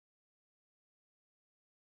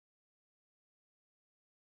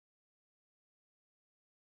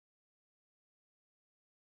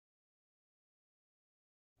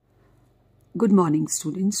Good morning,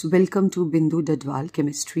 students. Welcome to Bindu Dhadwal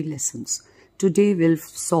chemistry lessons. Today we'll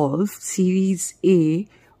solve series A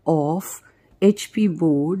of HP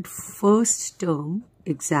board first term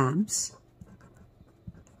exams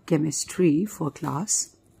chemistry for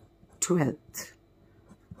class 12th.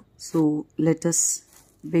 So let us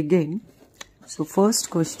begin. So first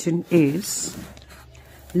question is,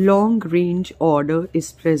 long range order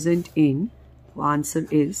is present in, answer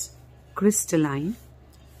is crystalline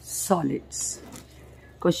solids.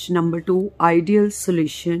 Question number 2, ideal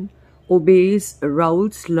solution obeys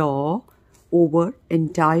Raoult's law over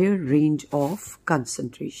entire range of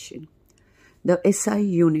concentration. The SI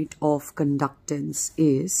unit of conductance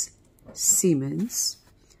is Siemens.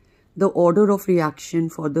 The order of reaction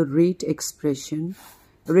for the rate expression,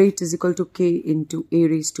 rate is equal to K into A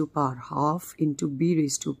raised to power half into B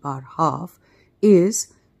raised to power half,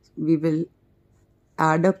 is, we will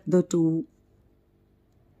add up the two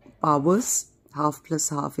powers, half plus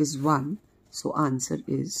half is 1, so answer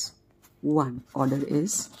is 1.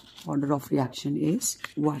 Order of reaction is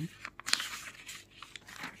 1.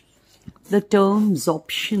 The term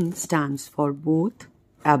sorption stands for both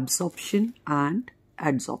absorption and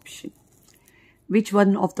adsorption. Which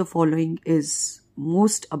one of the following is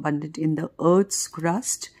most abundant in the Earth's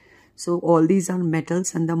crust? So all these are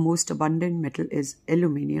metals and the most abundant metal is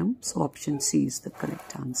aluminium. So option C is the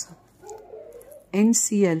correct answer.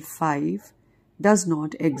 NCl5 does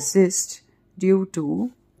not exist due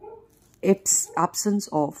to absence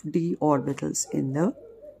of d orbitals in the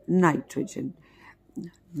nitrogen.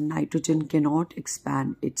 Nitrogen cannot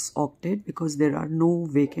expand its octet because there are no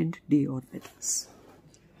vacant d orbitals.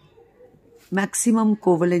 Maximum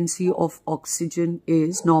covalency of oxygen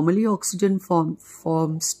is, normally oxygen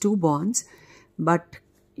forms 2 bonds, but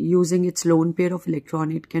using its lone pair of electron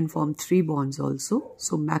it can form 3 bonds also.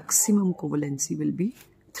 So maximum covalency will be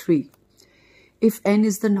 3. If n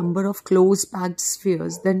is the number of close packed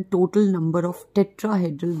spheres, then total number of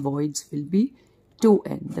tetrahedral voids will be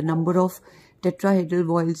 2n. The number of tetrahedral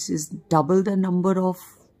voids is double the number of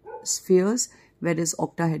spheres, whereas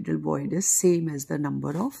octahedral void is same as the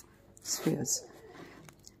number of spheres.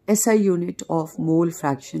 SI unit of mole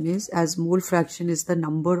fraction is, as mole fraction is the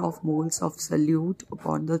number of moles of solute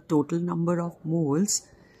upon the total number of moles,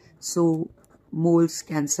 so moles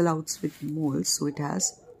cancel out with moles, so it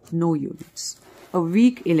has no units. A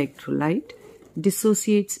weak electrolyte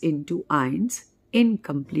dissociates into ions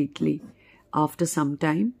incompletely. After some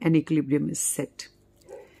time, an equilibrium is set.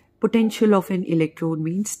 Potential of an electrode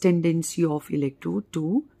means tendency of electrode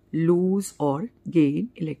to lose or gain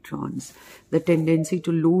electrons. The tendency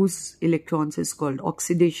to lose electrons is called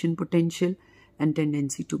oxidation potential and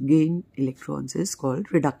tendency to gain electrons is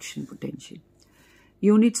called reduction potential.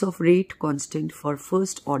 Units of rate constant for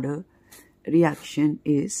first order reaction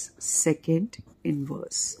is second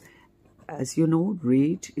inverse. As you know,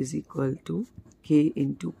 rate is equal to K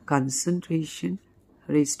into concentration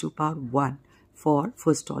raised to power 1 for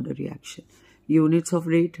first order reaction. Units of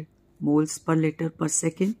rate, moles per liter per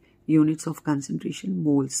second, units of concentration,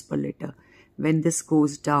 moles per liter. When this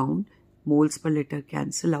goes down, moles per liter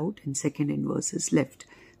cancel out and second inverse is left.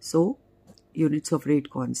 So, units of rate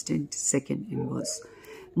constant, second inverse.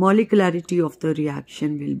 Molecularity of the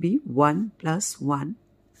reaction will be 1 plus 1,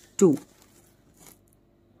 2.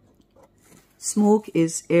 Smoke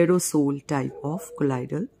is aerosol type of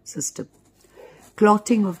colloidal system.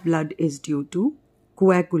 Clotting of blood is due to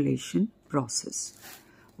coagulation process.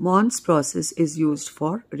 Mond's process is used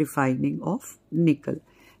for refining of nickel.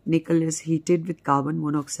 Nickel is heated with carbon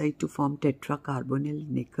monoxide to form tetracarbonyl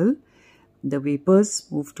nickel. The vapors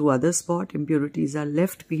move to other spot, impurities are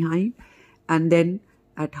left behind, and then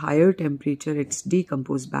at higher temperature it's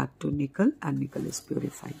decomposed back to nickel and nickel is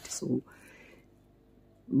purified. So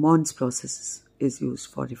Mond's process is used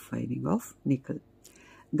for refining of nickel.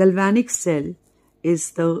 Galvanic cell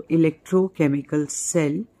is the electrochemical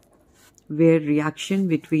cell where reaction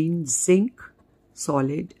between zinc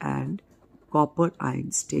solid and copper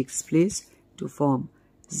ions takes place to form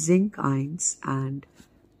zinc ions and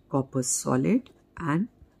copper solid, and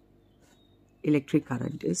electric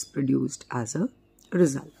current is produced as a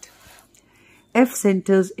result. F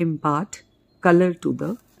centers impart color to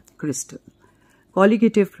the crystal.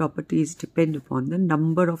 Colligative properties depend upon the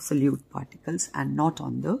number of solute particles and not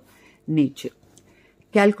on the nature.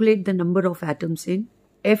 Calculate the number of atoms in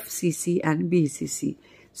FCC and BCC.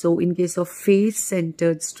 So in case of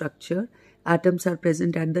face-centered structure, atoms are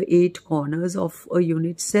present at the 8 corners of a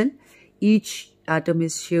unit cell. Each atom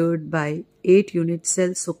is shared by 8 unit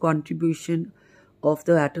cells. So contribution of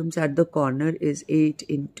the atoms at the corner is 8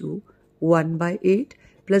 into 1 by 8.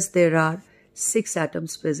 Plus there are 6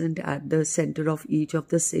 atoms present at the center of each of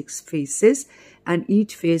the 6 faces, and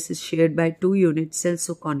each face is shared by 2 unit cells,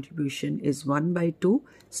 so contribution is 1 by 2.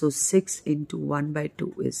 So 6 into 1 by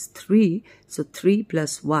 2 is 3. So 3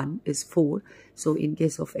 plus 1 is 4. So in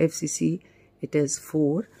case of FCC, it is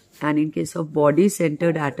 4. And in case of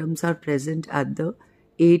body-centered, atoms are present at the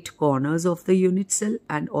 8 corners of the unit cell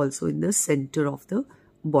and also in the center of the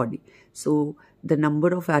body. So the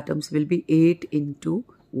number of atoms will be 8 into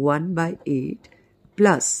 1 by 8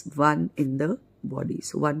 plus 1 in the body.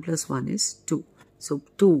 So 1 plus 1 is 2. So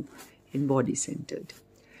 2 in body-centered.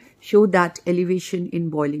 Show that elevation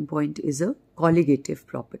in boiling point is a colligative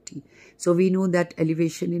property. So we know that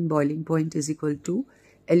elevation in boiling point is equal to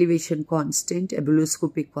elevation constant,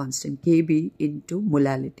 ebullioscopic constant, Kb into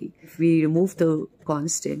molality. If we remove the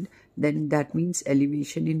constant, then that means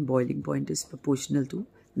elevation in boiling point is proportional to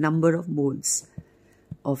number of moles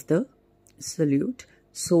of the solute.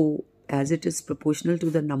 So as it is proportional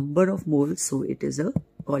to the number of moles, so it is a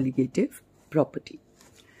colligative property.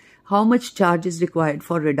 How much charge is required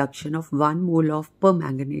for reduction of 1 mole of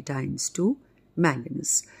permanganate ions to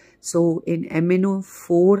manganese? So in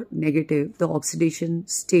MnO4 negative, the oxidation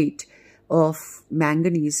state of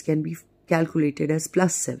manganese can be calculated as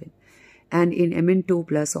 +7. And in Mn2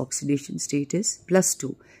 plus, oxidation state is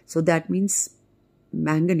 +2. So that means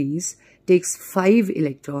manganese takes 5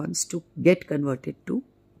 electrons to get converted to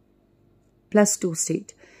 +2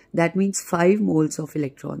 state. That means 5 moles of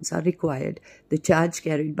electrons are required. The charge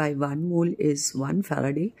carried by 1 mole is 1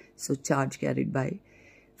 Faraday. So charge carried by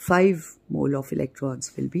 5 mole of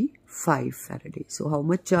electrons will be 5 Faraday. So how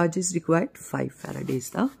much charge is required? 5 Faraday is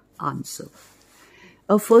the answer.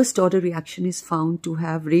 A first order reaction is found to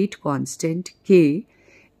have rate constant K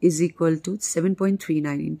is equal to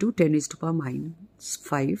 7.39 into 10 raised to the power minus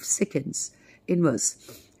 5 seconds. Inverse.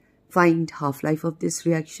 Find half-life of this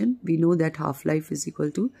reaction. We know that half-life is equal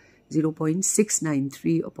to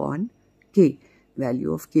 0.693 upon K.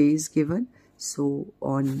 Value of K is given. So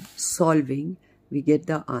on solving, we get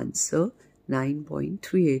the answer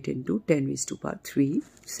 9.38 into 10 raised to the power 3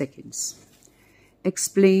 seconds.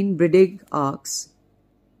 Explain Briggs-Arcs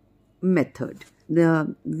method.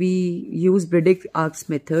 We use Briggs-Arcs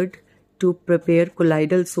method to prepare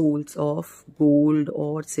colloidal soles of gold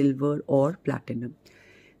or silver or platinum.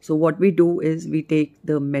 So what we do is we take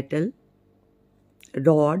the metal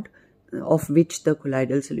rod of which the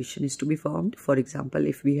colloidal solution is to be formed. For example,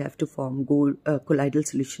 if we have to form gold, colloidal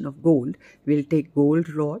solution of gold, we'll take gold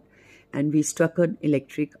rod and we struck an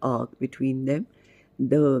electric arc between them.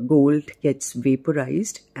 The gold gets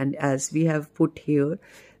vaporized, and as we have put here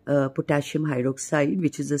potassium hydroxide,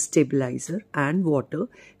 which is a stabilizer, and water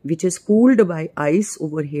which is cooled by ice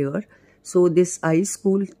over here. So this ice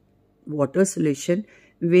cooled water solution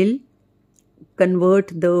will convert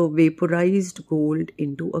the vaporized gold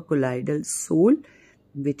into a colloidal sole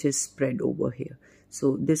which is spread over here.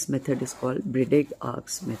 So this method is called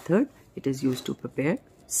Briggs-Arcs method. It is used to prepare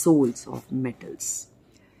soles of metals.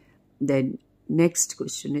 Then next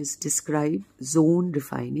question is describe zone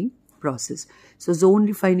refining process. So zone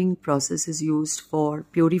refining process is used for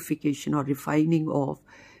purification or refining of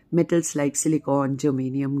metals like silicon,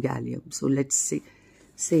 germanium, gallium. So let's say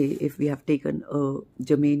if we have taken a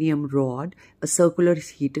germanium rod, a circular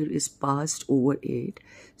heater is passed over it.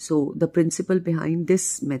 So the principle behind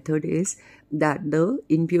this method is that the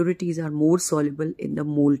impurities are more soluble in the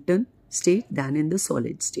molten state than in the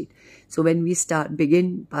solid state. So when we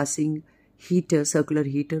begin passing circular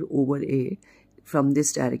heater over it from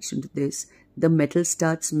this direction to this, the metal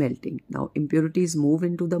starts melting. Now impurities move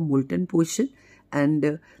into the molten portion,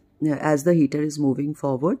 and as the heater is moving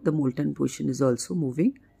forward, the molten portion is also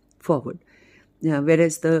moving forward.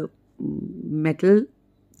 Whereas the metal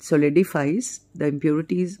solidifies, the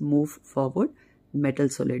impurities move forward, metal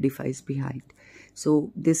solidifies behind.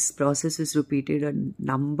 So this process is repeated a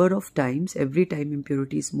number of times. Every time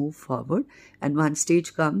impurities move forward, and one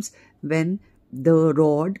stage comes when the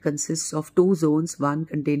rod consists of 2 zones, one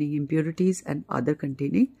containing impurities and other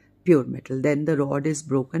containing pure metal. Then the rod is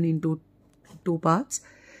broken into 2 parts.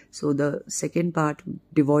 So the second part,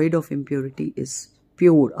 devoid of impurity, is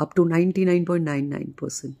pure up to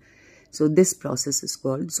 99.99%. So this process is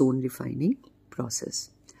called zone refining process.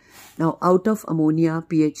 Now out of ammonia,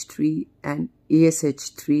 PH3 and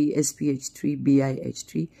ASH3, SPH3,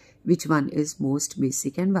 BiH3, which one is most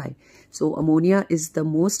basic and why? So ammonia is the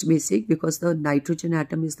most basic because the nitrogen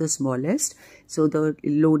atom is the smallest. So the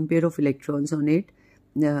lone pair of electrons on it,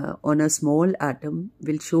 on a small atom,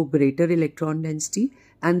 will show greater electron density,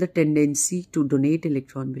 and the tendency to donate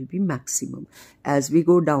electron will be maximum. As we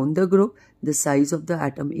go down the group, the size of the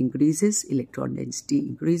atom increases, electron density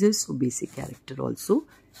increases, so basic character also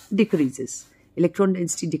decreases. Electron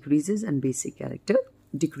density decreases and basic character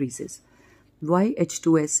decreases. Why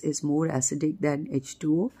H2S is more acidic than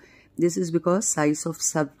H2O? This is because size of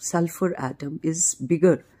sulfur atom is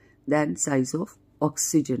bigger than size of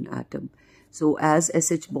oxygen atom. So as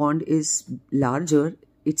SH bond is larger,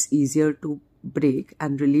 it's easier to break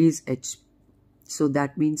and release H. So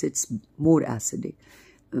that means it's more acidic.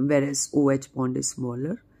 Whereas OH bond is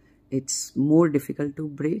smaller, it's more difficult to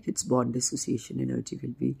break. Its bond dissociation energy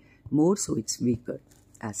will be more, so it's weaker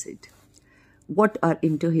acid. What are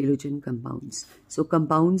interhalogen compounds? So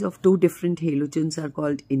compounds of two different halogens are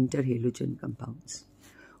called interhalogen compounds.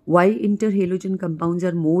 Why interhalogen compounds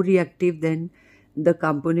are more reactive than the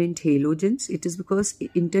component halogens? It is because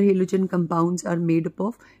interhalogen compounds are made up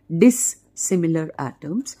of dissimilar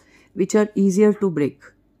atoms which are easier to break,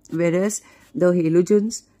 whereas the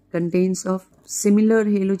halogens contains of similar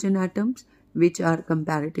halogen atoms which are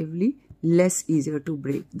comparatively less easier to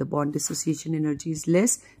break. The bond dissociation energy is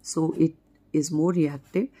less, so it is more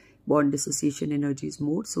reactive. Bond dissociation energy is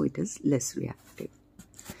more, so it is less reactive.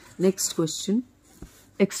 Next question.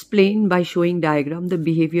 Explain by showing diagram the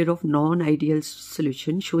behavior of non-ideal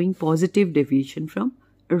solution showing positive deviation from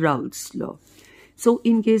Raoult's law. So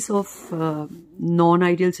in case of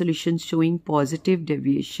non-ideal solutions showing positive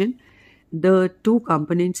deviation, the two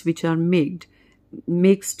components which are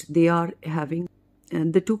mixed, they are having,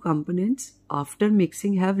 and the two components after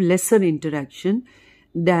mixing have lesser interaction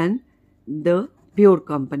than the pure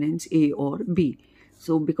components A or B.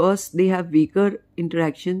 So because they have weaker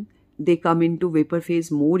interaction, they come into vapor phase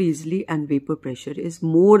more easily and vapor pressure is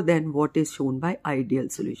more than what is shown by ideal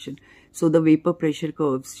solution. So the vapor pressure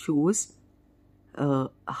curves shows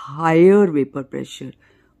higher vapor pressure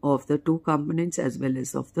of the two components as well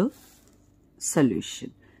as of the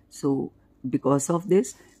solution. So because of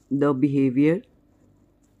this, the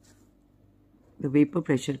vapor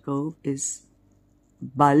pressure curve is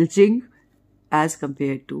bulging as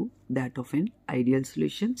compared to that of an ideal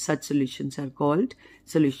solution. Such solutions are called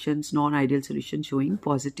solutions, non-ideal solutions showing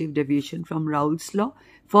positive deviation from Raoult's law.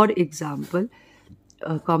 For example,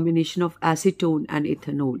 a combination of acetone and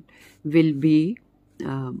ethanol will be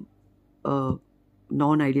a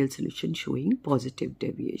non-ideal solution showing positive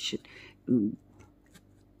deviation.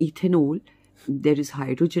 Ethanol, there is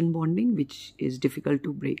hydrogen bonding which is difficult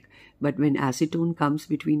to break, but when acetone comes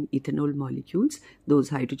between ethanol molecules, those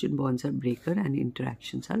hydrogen bonds are breaker and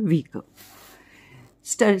interactions are weaker.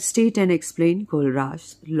 State and explain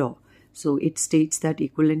Kohlraasch's law. So it states that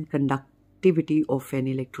equivalent conductivity of an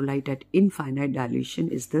electrolyte at infinite dilution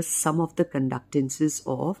is the sum of the conductances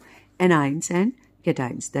of anions and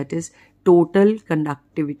cations. That is total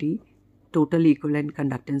conductivity, total equivalent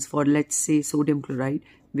conductance for, let's say, sodium chloride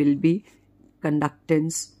will be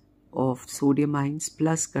conductance of sodium ions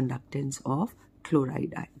plus conductance of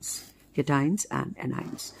chloride ions, cations and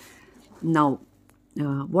anions. Now,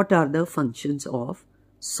 what are the functions of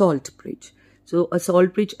salt bridge? So a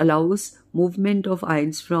salt bridge allows movement of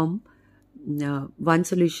ions from one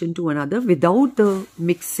solution to another without the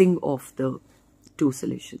mixing of the two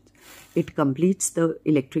solutions. It completes the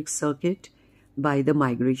electric circuit by the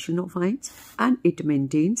migration of ions, and it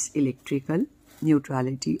maintains electrical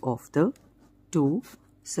neutrality of the two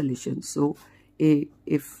solutions. So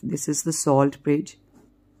if this is the salt bridge,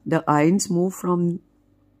 the ions move from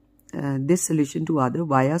this solution to other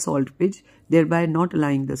via salt bridge, thereby not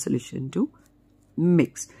allowing the solution to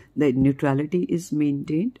mix. The neutrality is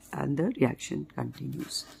maintained and the reaction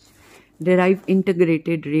continues. Derive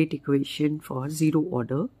integrated rate equation for zero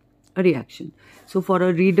order reaction. So for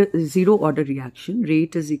a zero order reaction,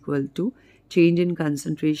 rate is equal to change in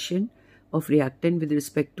concentration of reactant with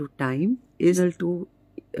respect to time is equal to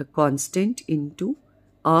a constant into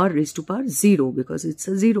R raised to power 0, because it's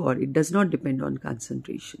a zero order. It does not depend on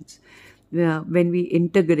concentrations. When we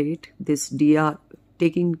integrate this dr,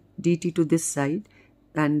 taking dt to this side,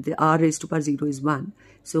 and the R raised to power 0 is 1.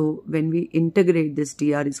 So when we integrate this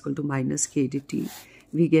dr is equal to minus k dt,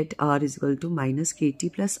 we get R is equal to minus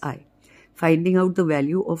kt plus I. Finding out the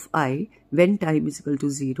value of I when time is equal to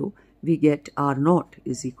 0, we get R naught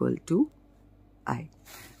is equal to I.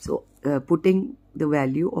 So putting the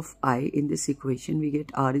value of I in this equation, we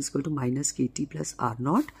get R is equal to minus kt plus R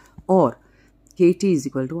naught, or kt is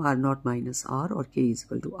equal to R naught minus R, or k is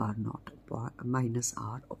equal to R naught minus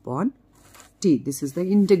R upon T. This is the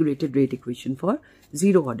integrated rate equation for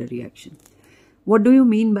zero order reaction. What do you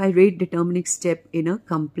mean by rate determining step in a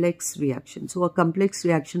complex reaction? So a complex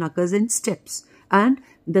reaction occurs in steps, And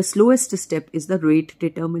the slowest step is the rate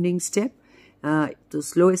determining step. The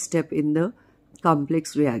slowest step in the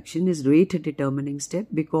complex reaction is rate determining step,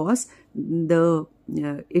 because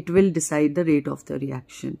it will decide the rate of the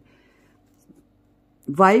reaction.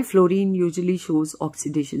 Why fluorine usually shows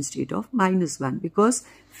oxidation state of -1? Because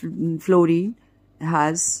fluorine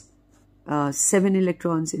has 7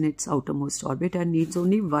 electrons in its outermost orbit and needs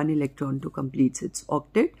only 1 electron to complete its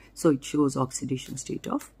octet, so it shows oxidation state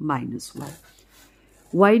of -1.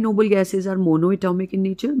 Why noble gases are monoatomic in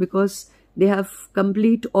nature? Because they have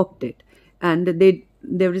complete octet and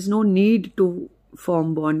there is no need to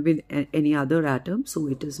form bond with any other atom, so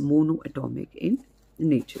it is monoatomic in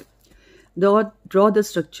nature. Draw the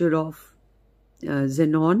structure of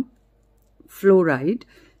xenon fluoride.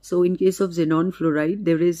 So in case of xenon fluoride,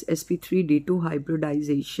 there is sp3d2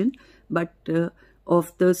 hybridization, but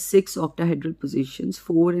of the 6 octahedral positions,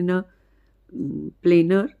 4 in a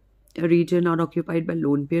planar region are occupied by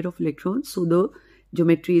lone pair of electrons. So the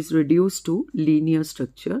geometry is reduced to linear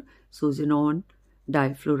structure. So xenon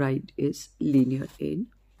difluoride is linear in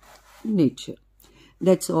nature.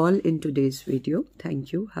 That's all in today's video.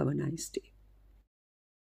 Thank you. Have a nice day.